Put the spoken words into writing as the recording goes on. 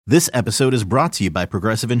This episode is brought to you by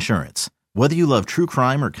Progressive Insurance. Whether you love true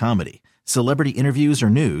crime or comedy, celebrity interviews or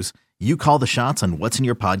news, you call the shots on what's in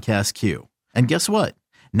your podcast queue. And guess what?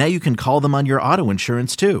 Now you can call them on your auto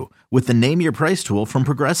insurance too with the Name Your Price tool from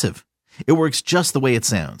Progressive. It works just the way it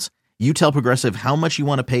sounds. You tell Progressive how much you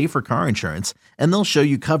want to pay for car insurance, and they'll show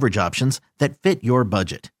you coverage options that fit your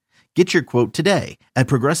budget. Get your quote today at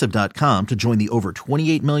Progressive.com to join the over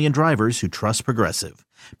 28 million drivers who trust Progressive.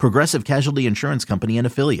 Progressive Casualty Insurance Company and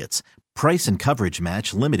Affiliates. Price and coverage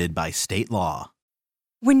match limited by state law.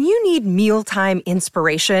 When you need mealtime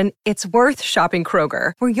inspiration, it's worth shopping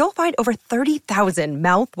Kroger, where you'll find over 30,000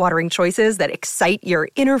 mouth-watering choices that excite your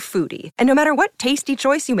inner foodie. And no matter what tasty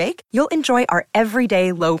choice you make, you'll enjoy our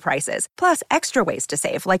everyday low prices, plus extra ways to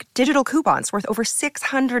save, like digital coupons worth over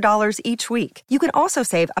 $600 each week. You can also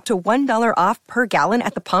save up to $1 off per gallon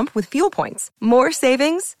at the pump with fuel points. More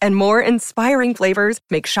savings and more inspiring flavors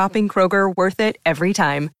make shopping Kroger worth it every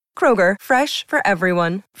time. Kroger, fresh for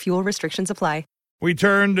everyone. Fuel restrictions apply. We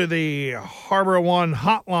turn to the Harbor One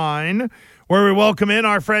hotline, where we welcome in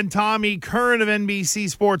our friend Tommy Curran of NBC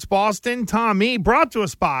Sports Boston. Tommy, brought to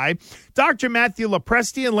us by Dr. Matthew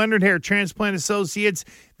Lopresti and Leonard Hair Transplant Associates,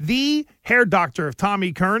 the hair doctor of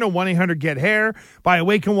Tommy Curran, a 1-800-GET-HAIR, by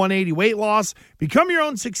Awaken 180 Weight Loss. Become your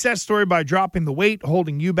own success story by dropping the weight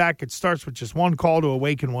holding you back. It starts with just one call to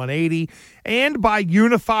Awaken 180. And by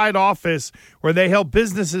Unified Office, where they help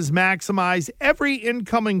businesses maximize every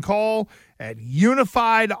incoming call at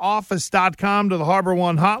unifiedoffice.com to the Harbor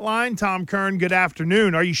One hotline. Tom Curran, good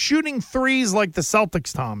afternoon. Are you shooting threes like the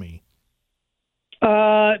Celtics, Tommy?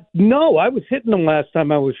 No, I was hitting them last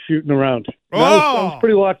time I was shooting around. I was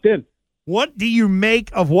pretty locked in. What do you make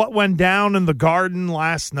of what went down in the Garden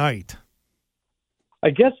last night? I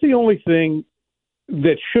guess the only thing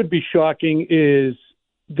that should be shocking is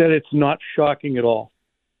that it's not shocking at all.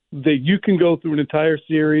 That you can go through an entire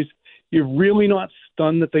series, you're really not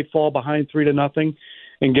stunned that they fall behind 3-0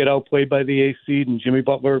 and get outplayed by the A seed, and Jimmy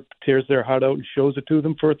Butler tears their heart out and shows it to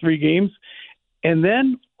them for 3 games. And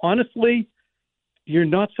then, honestly, you're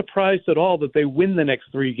not surprised at all that they win the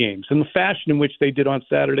next 3 games in the fashion in which they did on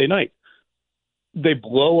Saturday night. They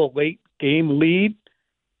blow a late game lead,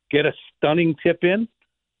 get a stunning tip-in.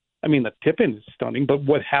 I mean, the tip-in is stunning, but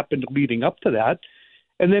what happened leading up to that?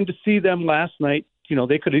 And then to see them last night,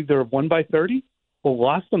 they could either have won by 30 or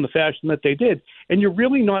lost in the fashion that they did. And you're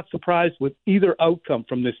really not surprised with either outcome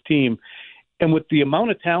from this team. And with the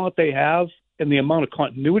amount of talent they have and the amount of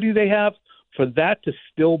continuity they have, for that to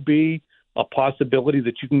still be a possibility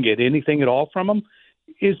that you can get anything at all from them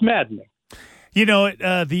is maddening.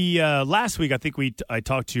 The last week I think I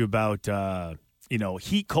talked to you about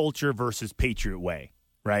heat culture versus Patriot way,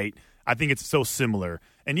 right? I think it's so similar.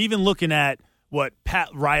 And even looking at what Pat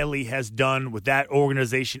Riley has done with that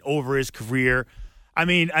organization over his career, I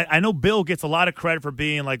mean, I know Bill gets a lot of credit for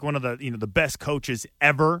being like one of the the best coaches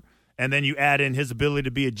ever, and then you add in his ability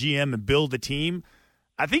to be a GM and build a team.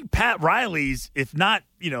 I think Pat Riley's, if not,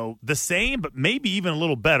 the same, but maybe even a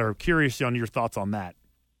little better. Curious on your thoughts on that.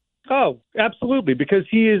 Oh, absolutely, because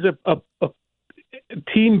he is a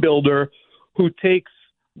team builder who takes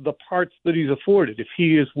the parts that he's afforded. If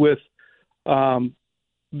he is with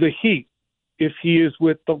the Heat, if he is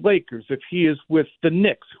with the Lakers, if he is with the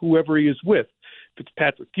Knicks, whoever he is with, if it's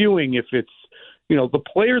Patrick Ewing, if it's, the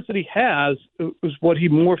players that he has is what he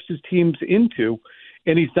morphs his teams into.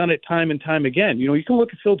 And he's done it time and time again. You can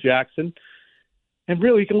look at Phil Jackson, and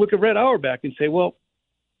really you can look at Red Auerbach and say, well,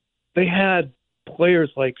 they had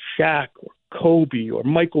players like Shaq or Kobe or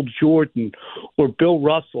Michael Jordan or Bill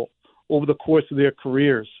Russell over the course of their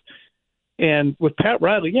careers. And with Pat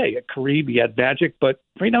Riley, he had Kareem, he had Magic, but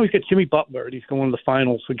right now he's got Jimmy Butler, and he's going to the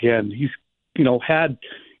finals again. He's, had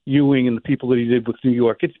Ewing and the people that he did with New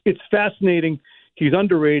York. It's fascinating. He's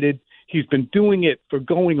underrated. He's been doing it for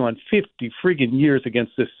going on 50 friggin' years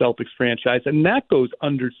against this Celtics franchise, and that goes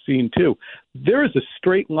underseen too. There is a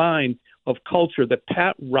straight line of culture that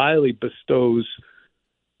Pat Riley bestows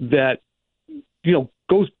that,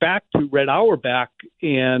 goes back to Red Auerbach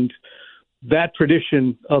and that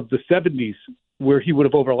tradition of the 70s where he would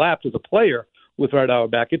have overlapped as a player with Red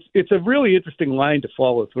Auerbach. It's a really interesting line to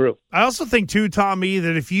follow through. I also think too, Tommy,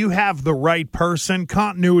 that if you have the right person,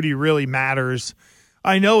 continuity really matters.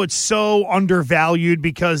 I know it's so undervalued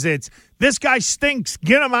because it's this guy stinks,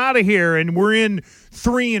 get him out of here. And we're in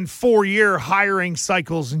 3 and 4 year hiring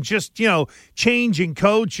cycles and just, changing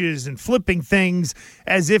coaches and flipping things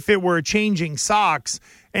as if it were changing socks.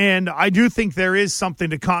 And I do think there is something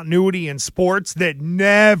to continuity in sports that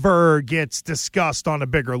never gets discussed on a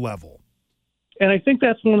bigger level. And I think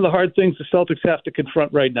that's one of the hard things the Celtics have to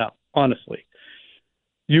confront right now, honestly.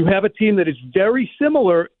 you have a team that is very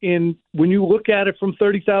similar in when you look at it from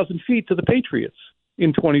 30,000 feet to the Patriots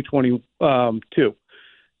in 2022.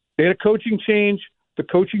 They had a coaching change. The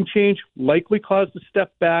coaching change likely caused a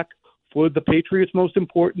step back for the Patriots' most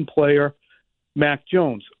important player, Mac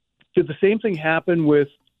Jones. Did the same thing happen with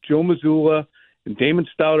Joe Mazzulla and Damon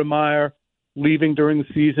Stoudemire leaving during the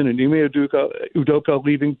season and Ime Udoka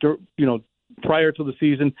leaving, prior to the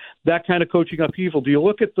season? That kind of coaching upheaval. Do you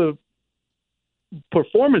look at the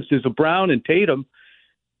performances of Brown and Tatum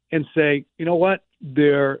and say, you know what,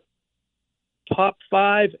 they're top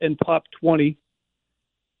 5 and top 20.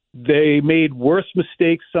 They made worse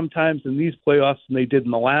mistakes sometimes in these playoffs than they did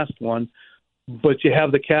in the last one, but you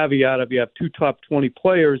have the caveat of you have 2 top 20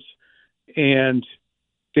 players and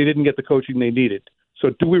they didn't get the coaching they needed. So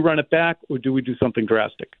do we run it back or do we do something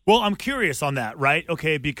drastic? Well, I'm curious on that, right?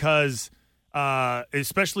 Okay, because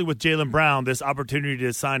especially with Jaylen Brown, this opportunity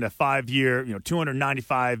to sign a 5-year,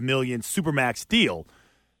 $295 million Supermax deal,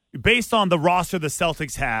 based on the roster the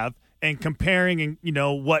Celtics have and comparing,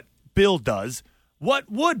 what Bill does,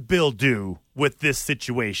 what would Bill do with this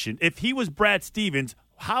situation? If he was Brad Stevens,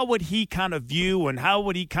 how would he kind of view and how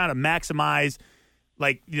would he kind of maximize,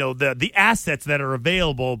 the assets that are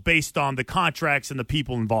available based on the contracts and the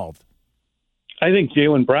people involved? I think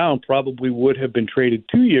Jaylen Brown probably would have been traded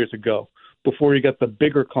 2 years ago before he got the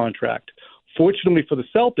bigger contract. Fortunately for the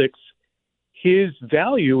Celtics, his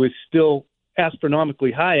value is still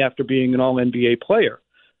astronomically high after being an All-NBA player.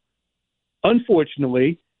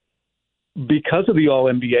 Unfortunately, because of the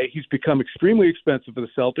All-NBA, he's become extremely expensive for the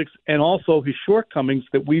Celtics, and also his shortcomings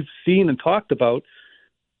that we've seen and talked about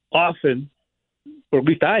often, or at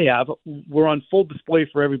least I have, were on full display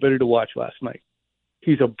for everybody to watch last night.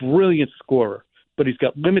 He's a brilliant scorer, but he's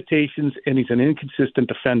got limitations, and he's an inconsistent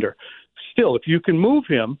defender. Still, if you can move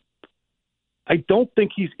him, I don't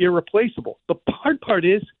think he's irreplaceable. The hard part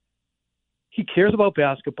is he cares about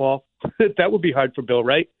basketball. That would be hard for Bill,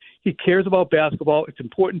 right? He cares about basketball. It's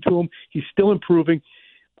important to him. He's still improving.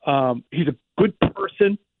 He's a good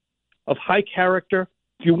person of high character.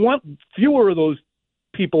 Do you want fewer of those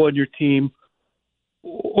people on your team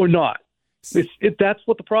or not? That's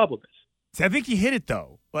what the problem is. See, I think you hit it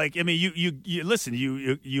though. You listen.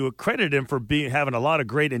 You accredit him for having a lot of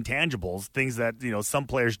great intangibles, things that some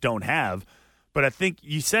players don't have. But I think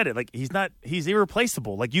you said it. He's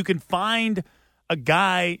irreplaceable. You can find a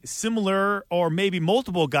guy similar or maybe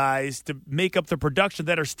multiple guys to make up the production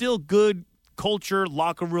that are still good culture,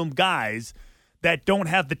 locker room guys that don't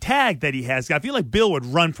have the tag that he has. I feel like Bill would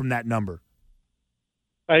run from that number.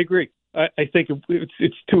 I agree. I think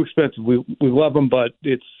it's too expensive. We love him, but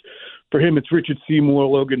for him, it's Richard Seymour,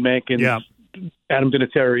 Logan Mankins, Adam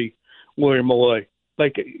Vinatieri, William Malloy.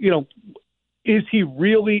 Is he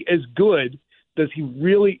really as good? Does he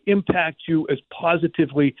really impact you as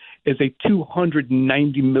positively as a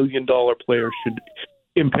 $290 million player should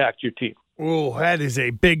impact your team? Oh, that is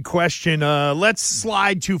a big question. Let's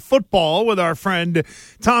slide to football with our friend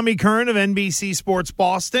Tommy Curran of NBC Sports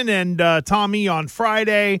Boston. And Tommy, on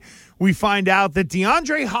Friday, we find out that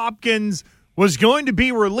DeAndre Hopkins was going to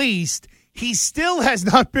be released. He still has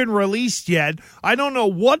not been released yet. I don't know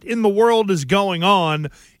what in the world is going on.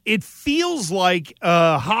 It feels like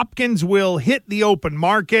Hopkins will hit the open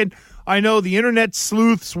market. I know the internet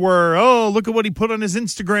sleuths were, look at what he put on his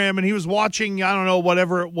Instagram, and he was watching, I don't know,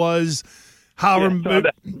 whatever it was,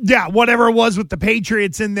 whatever it was with the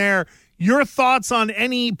Patriots in there. Your thoughts on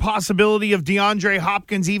any possibility of DeAndre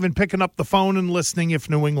Hopkins even picking up the phone and listening if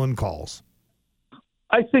New England calls?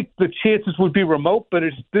 I think the chances would be remote, but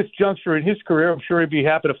at this juncture in his career, I'm sure he'd be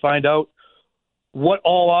happy to find out what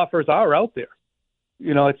all offers are out there.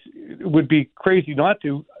 It would be crazy not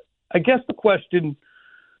to. I guess the question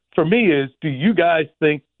for me is, do you guys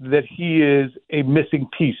think that he is a missing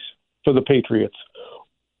piece for the Patriots?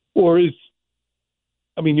 Or you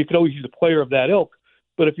could always use a player of that ilk,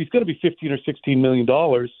 but if he's going to be $15 or $16 million,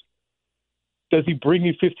 does he bring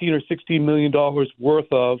you $15 or $16 million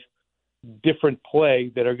worth of different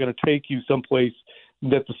play that are going to take you someplace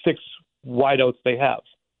that the 6 wideouts they have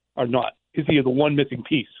are not? Is he the one missing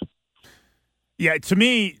piece? Yeah, to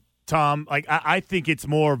me, Tom, I think it's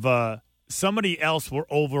more of somebody else will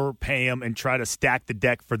overpay him and try to stack the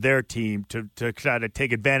deck for their team to try to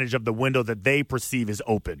take advantage of the window that they perceive is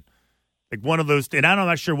open. One of those, and I'm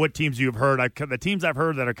not sure what teams you've heard. The teams I've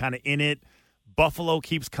heard that are kind of in it, Buffalo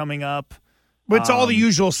keeps coming up. It's all the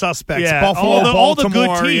usual suspects. Yeah, Buffalo, all the good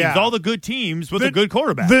Baltimore, teams, all the good teams with a good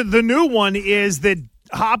quarterback. The new one is that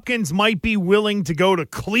Hopkins might be willing to go to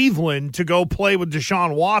Cleveland to go play with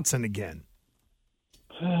Deshaun Watson again.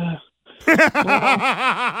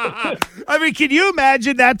 I mean, can you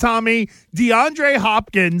imagine that, Tommy? DeAndre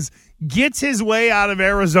Hopkins gets his way out of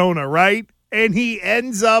Arizona, right? And he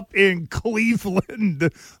ends up in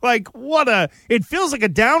Cleveland. Like, it feels like a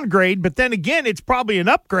downgrade, but then again, it's probably an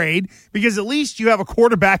upgrade because at least you have a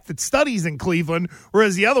quarterback that studies in Cleveland,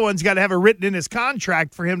 whereas the other one's got to have it written in his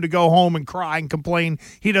contract for him to go home and cry and complain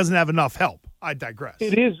he doesn't have enough help. I digress.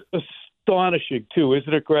 It is astonishing, too,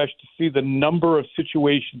 isn't it, Gresh, to see the number of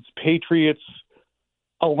situations Patriots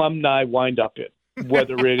alumni wind up in,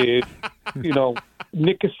 whether it is,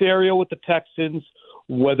 Nick Caserio with the Texans,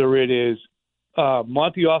 whether it is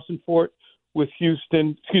Monty Austinfort with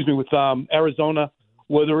Arizona,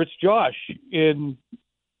 whether it's Josh in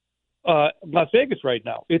Las Vegas right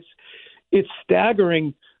now. It's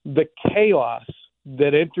staggering the chaos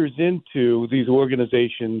that enters into these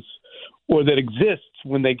organizations or that exists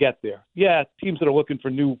when they get there. Yeah, teams that are looking for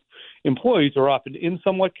new employees are often in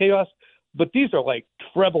somewhat chaos, but these are like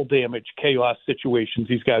treble damage chaos situations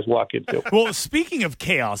these guys walk into. Well, speaking of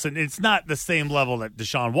chaos, and it's not the same level that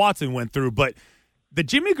Deshaun Watson went through, but the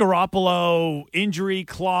Jimmy Garoppolo injury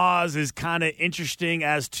clause is kind of interesting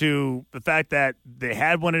as to the fact that they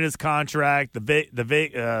had one in his contract.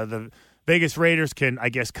 The Vegas Raiders can, I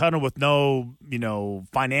guess, cut him with no,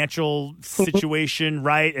 financial situation,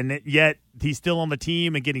 right? And yet he's still on the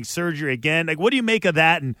team and getting surgery again. Like, what do you make of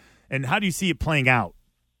that, and how do you see it playing out?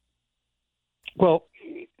 Well,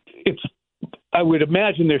 I would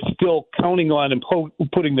imagine they're still counting on and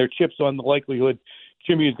putting their chips on the likelihood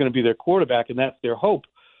Jimmy is going to be their quarterback, and that's their hope.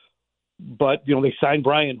 But, they signed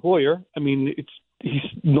Brian Hoyer. I mean, he's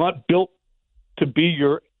not built to be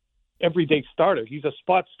your everyday starter. He's a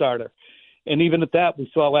spot starter. And even at that, we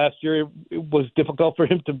saw last year it was difficult for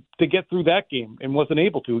him to get through that game and wasn't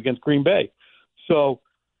able to against Green Bay. So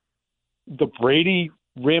the Brady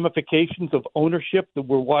ramifications of ownership that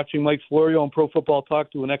we're watching Mike Florio and Pro Football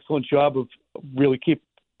Talk do an excellent job of really keep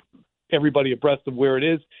everybody abreast of where it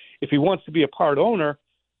is. If he wants to be a part owner's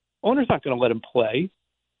not going to let him play.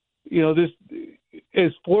 This,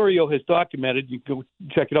 as Florio has documented, you can go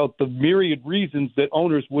check it out, the myriad reasons that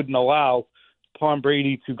owners wouldn't allow Tom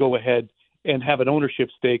Brady to go ahead and have an ownership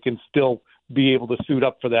stake and still be able to suit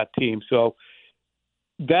up for that team. So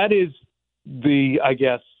that is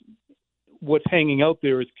what's hanging out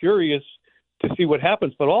there is curious to see what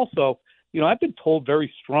happens. But also, I've been told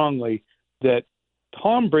very strongly that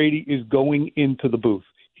Tom Brady is going into the booth.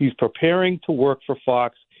 He's preparing to work for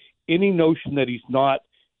Fox. Any notion that he's not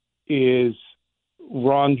is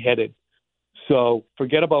wrong-headed. So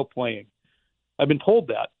forget about playing. I've been told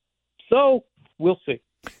that. So we'll see.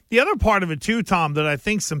 The other part of it, too, Tom, that I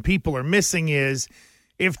think some people are missing is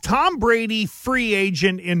if Tom Brady, free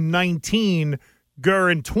agent in 19,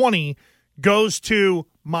 Curran 20, goes to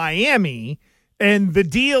Miami, and the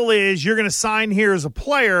deal is you're going to sign here as a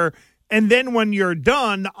player, and then when you're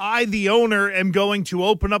done, I, the owner, am going to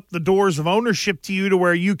open up the doors of ownership to you to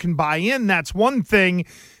where you can buy in. That's one thing.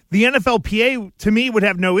 The NFLPA, to me, would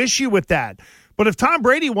have no issue with that. But if Tom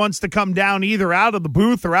Brady wants to come down either out of the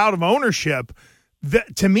booth or out of ownership,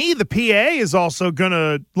 to me, the PA is also going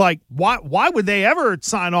to, why would they ever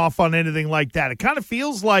sign off on anything like that? It kind of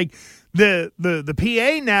feels like the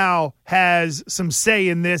PA now has some say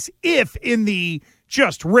in this if in the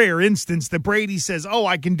just rare instance that Brady says,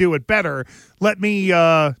 I can do it better. Let me,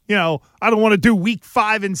 I don't want to do week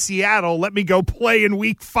 5 in Seattle. Let me go play in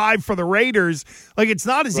week 5 for the Raiders. Like, it's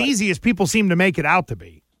not as easy as people seem to make it out to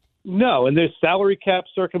be. No, and there's salary cap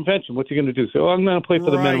circumvention. What's he going to do? So I'm going to play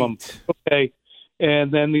for the minimum. Okay.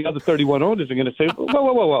 And then the other 31 owners are going to say,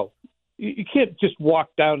 whoa. You can't just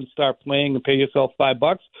walk down and start playing and pay yourself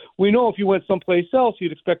 $5. We know if you went someplace else,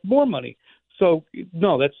 you'd expect more money. So,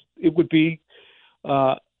 no, it would be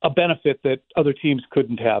a benefit that other teams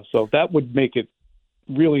couldn't have. So that would make it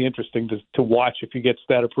really interesting to watch if he gets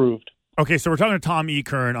that approved. Okay, so we're talking to Tom E.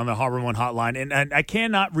 Curran on the Harbor One Hotline, and I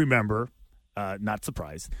cannot remember, not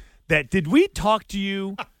surprised, that did we talk to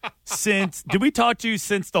you since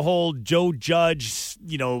the whole Joe Judge,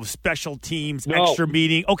 special teams extra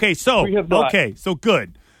meeting? Okay, so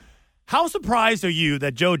good. How surprised are you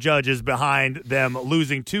that Joe Judge is behind them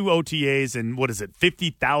losing 2 OTAs and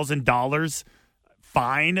 $50,000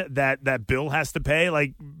 fine that Bill has to pay?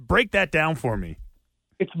 Like, break that down for me.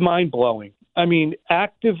 It's mind-blowing. I mean,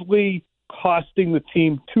 actively costing the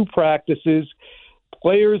team 2 practices.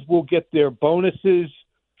 Players will get their bonuses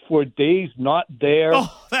for days not there.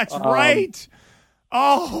 Oh, that's right.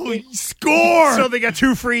 Oh, score! So they got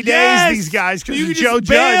 2 free days, these guys, because of Joe Judge.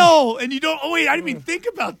 Judge. And you don't. Oh wait, I didn't even think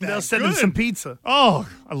about that. They'll send him some pizza. Oh,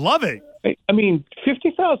 I love it. I mean,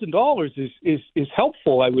 $50,000 is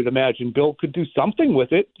helpful. I would imagine Bill could do something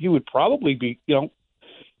with it. He would probably be,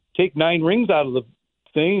 take 9 rings out of the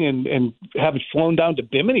thing and have it flown down to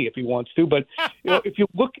Bimini if he wants to. But if you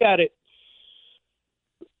look at it,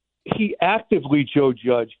 he actively, Joe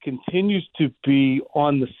Judge, continues to be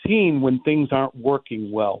on the scene when things aren't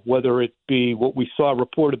working well, whether it be what we saw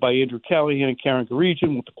reported by Andrew Callahan and Karen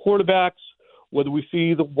Garegian with the quarterbacks, whether we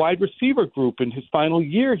see the wide receiver group in his final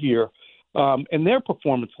year here and their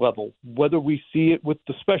performance level, whether we see it with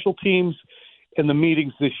the special teams and the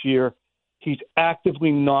meetings this year. He's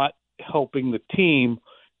actively not helping the team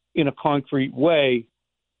in a concrete way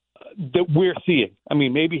that we're seeing. I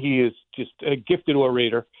mean, maybe he is just a gifted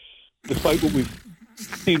orator, despite what we've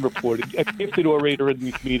seen reported, a gifted orator in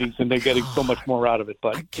these meetings, and they're getting so much more out of it.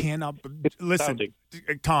 But I cannot listen,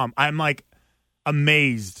 Tom. I'm like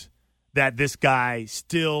amazed that this guy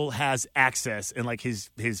still has access and like his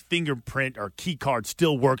fingerprint or key card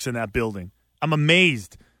still works in that building. I'm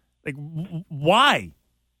amazed. Like, why?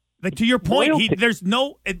 Like, to your point, there's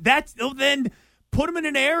no that's then put him in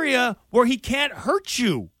an area where he can't hurt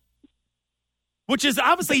you, which is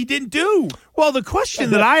obviously he didn't do. Well, the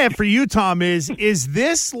question that I have for you, Tom, is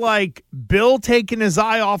this like Bill taking his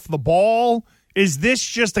eye off the ball? Is this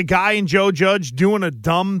just a guy in Joe Judge doing a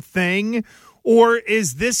dumb thing? Or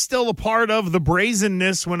is this still a part of the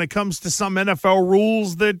brazenness when it comes to some NFL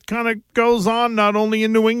rules that kind of goes on not only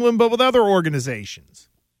in New England but with other organizations?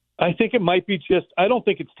 I think it might be just – I don't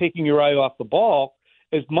think it's taking your eye off the ball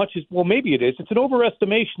as much as – well, maybe it is. It's an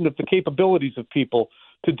overestimation of the capabilities of people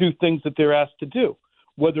to do things that they're asked to do,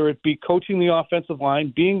 whether it be coaching the offensive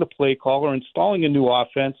line, being the play caller, installing a new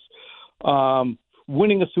offense,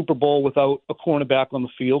 winning a Super Bowl without a cornerback on the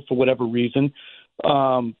field for whatever reason,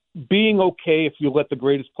 being okay if you let the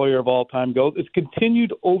greatest player of all time go. It's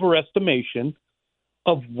continued overestimation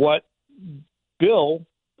of what Bill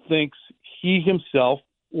thinks he himself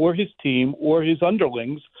or his team or his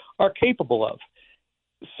underlings are capable of.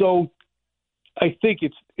 So I think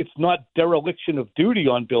it's not dereliction of duty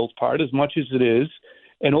on Bill's part as much as it is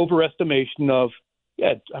an overestimation of,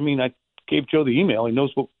 I gave Joe the email. He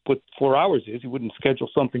knows what 4 hours is. He wouldn't schedule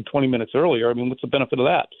something 20 minutes earlier. I mean, what's the benefit of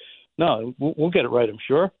that? No, we'll get it right, I'm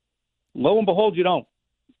sure. Lo and behold, you don't.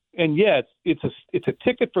 And it's a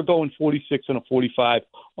ticket for going 46 and a 45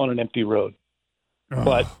 on an empty road.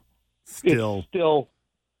 But it's still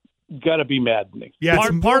got to be maddening. Yeah,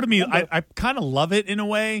 part of me, I kind of love it in a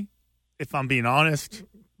way, if I'm being honest.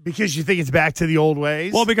 Because you think it's back to the old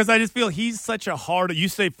ways? Well, because I just feel he's such a hard – you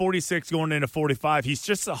say 46 going into 45. He's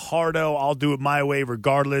just a hardo. I'll do it my way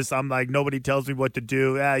regardless. I'm like, nobody tells me what to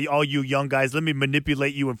do. All you young guys, let me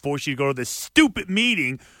manipulate you and force you to go to this stupid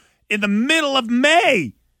meeting in the middle of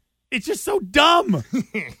May. It's just so dumb.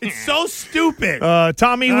 It's so stupid.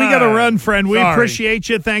 Tommy, we got to run, friend. We appreciate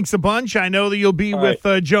you. Thanks a bunch. I know that you'll be with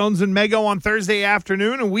Jones and Mego on Thursday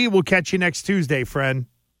afternoon, and we will catch you next Tuesday, friend.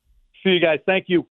 See you guys. Thank you.